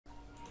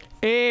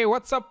Hey,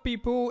 what's up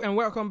people, and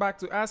welcome back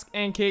to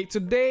askNK.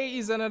 Today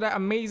is another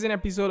amazing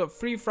episode of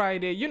Free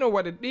Friday. You know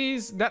what it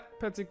is, that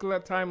particular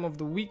time of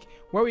the week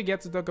where we get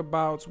to talk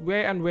about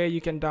where you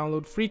can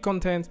download free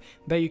content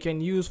that you can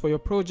use for your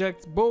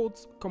projects,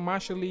 both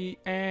commercially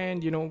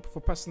and for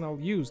personal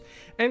use.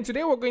 And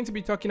today we're going to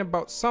be talking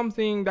about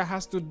something that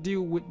has to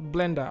deal with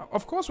Blender.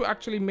 Of course, we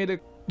actually made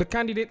the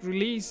candidate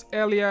release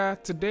earlier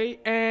today,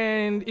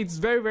 and it's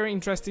very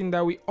interesting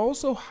that we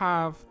also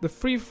have the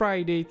Free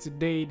Friday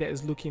today that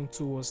is looking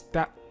towards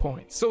that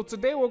point. So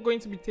today we're going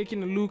to be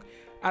taking a look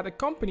at a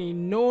company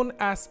known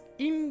as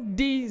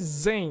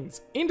Indesign.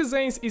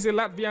 Indesign is a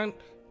Latvian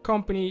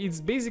company.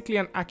 It's basically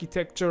an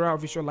architectural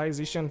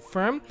visualization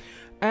firm,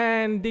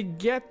 and they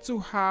get to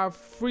have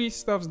free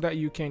stuff that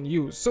you can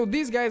use. So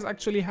these guys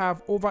actually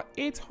have over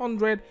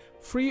 800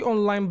 free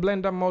online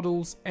Blender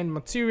models and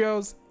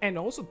materials and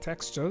also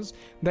textures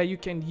that you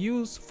can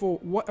use for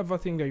whatever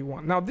thing that you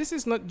want. Now this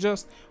is not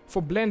just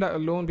for Blender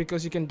alone,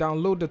 because you can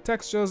download the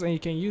textures and you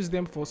can use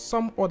them for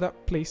some other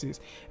places.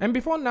 And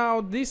before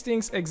now, these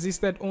things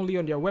existed only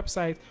on their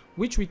website,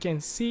 which we can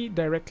see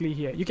directly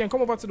here. You can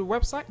come over to the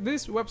website.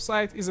 This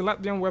website is a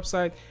Latvian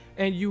website,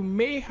 and you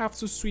may have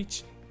to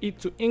switch it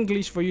to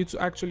English for you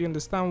to actually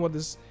understand what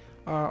this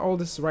all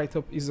this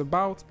write-up is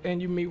about,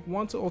 and you may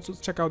want to also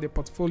check out their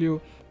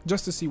portfolio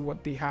just to see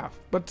what they have.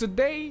 But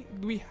today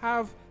we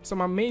have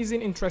some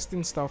amazing,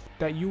 interesting stuff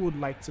that you would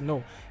like to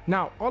know.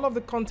 Now, all of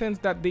the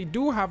content that they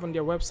do have on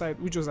their website,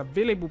 which was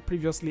available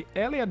previously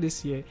earlier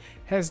this year,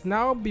 has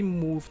now been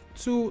moved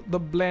to the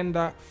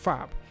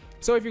Blendfab.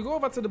 So if you go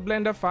over to the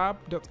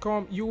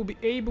blenderfab.com, you will be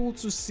able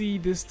to see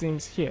these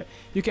things here.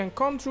 You can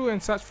come through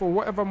and search for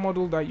whatever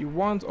model that you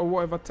want or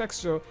whatever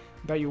texture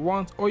that you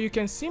want, or you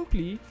can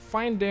simply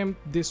find them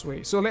this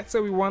way. So let's say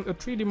we want a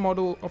 3D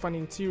model of an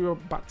interior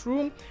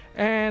bathroom,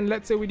 and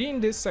let's say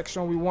within this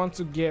section we want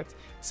to get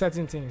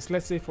certain things.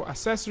 Let's say for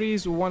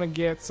accessories, we want to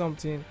get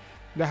something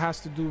that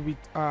has to do with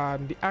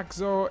the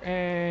axle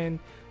and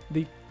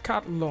the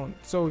cat lawn.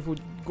 So if we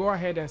go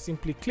ahead and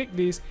simply click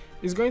this,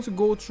 it's going to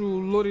go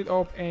through, load it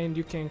up, and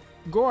you can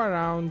go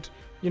around,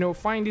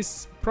 find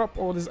this prop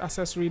or this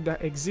accessory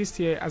that exists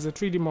here as a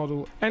 3D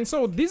model. And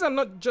so these are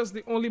not just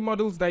the only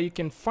models that you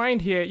can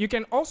find here. You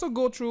can also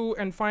go through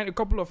and find a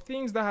couple of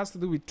things that has to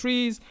do with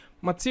trees,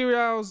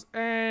 materials,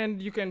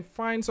 and you can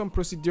find some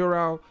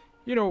procedural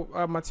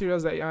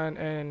materials that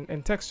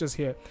and textures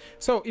here.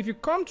 So if you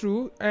come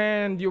through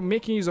and you're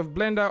making use of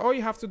Blender, all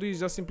you have to do is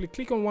just simply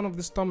click on one of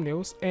these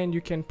thumbnails, and you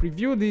can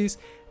preview this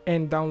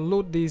and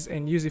download this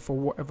and use it for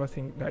whatever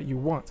thing that you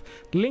want.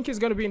 The link is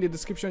going to be in the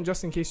description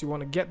just in case you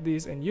want to get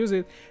this and use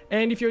it.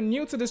 And if you're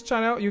new to this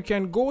channel, you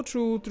can go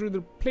through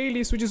the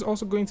playlist, which is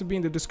also going to be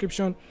in the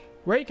description,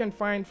 where you can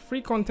find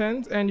free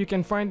content, and you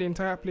can find the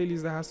entire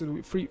playlist that has to do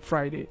with Free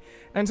Friday.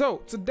 And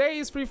so today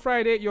is Free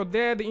Friday. You're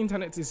there, the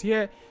internet is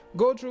here.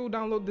 Go through,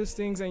 download these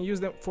things, and use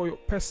them for your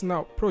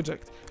personal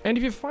project. And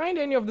if you find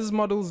any of these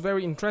models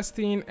very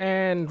interesting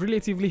and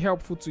relatively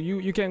helpful to you,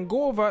 you can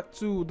go over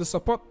to the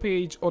support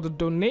page or the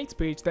donate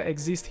page that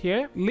exists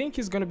here. Link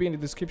is going to be in the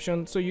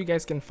description, so you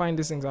guys can find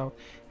these things out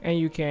and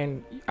you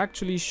can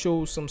actually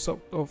show some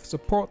sort of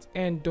support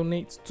and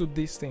donate to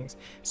these things.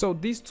 So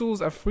these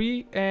tools are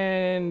free,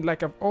 and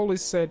like I've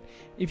always said,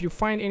 if you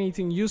find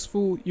anything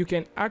useful, you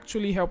can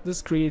actually help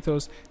these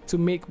creators to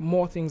make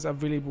more things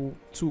available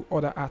to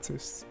other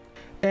artists.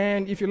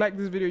 And if you like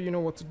this video, you know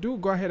what to do.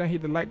 Go ahead and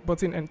hit the like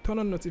button and turn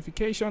on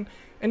notification.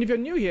 And if you're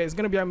new here, it's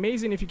going to be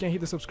amazing if you can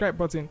hit the subscribe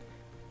button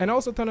and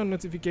also turn on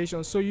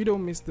notifications so you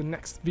don't miss the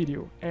next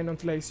video. And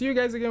until I see you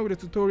guys again with a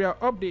tutorial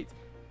update,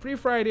 Free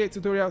Friday,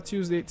 Tutorial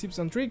Tuesday, tips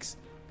and tricks,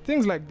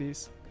 things like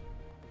this.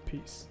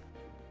 Peace.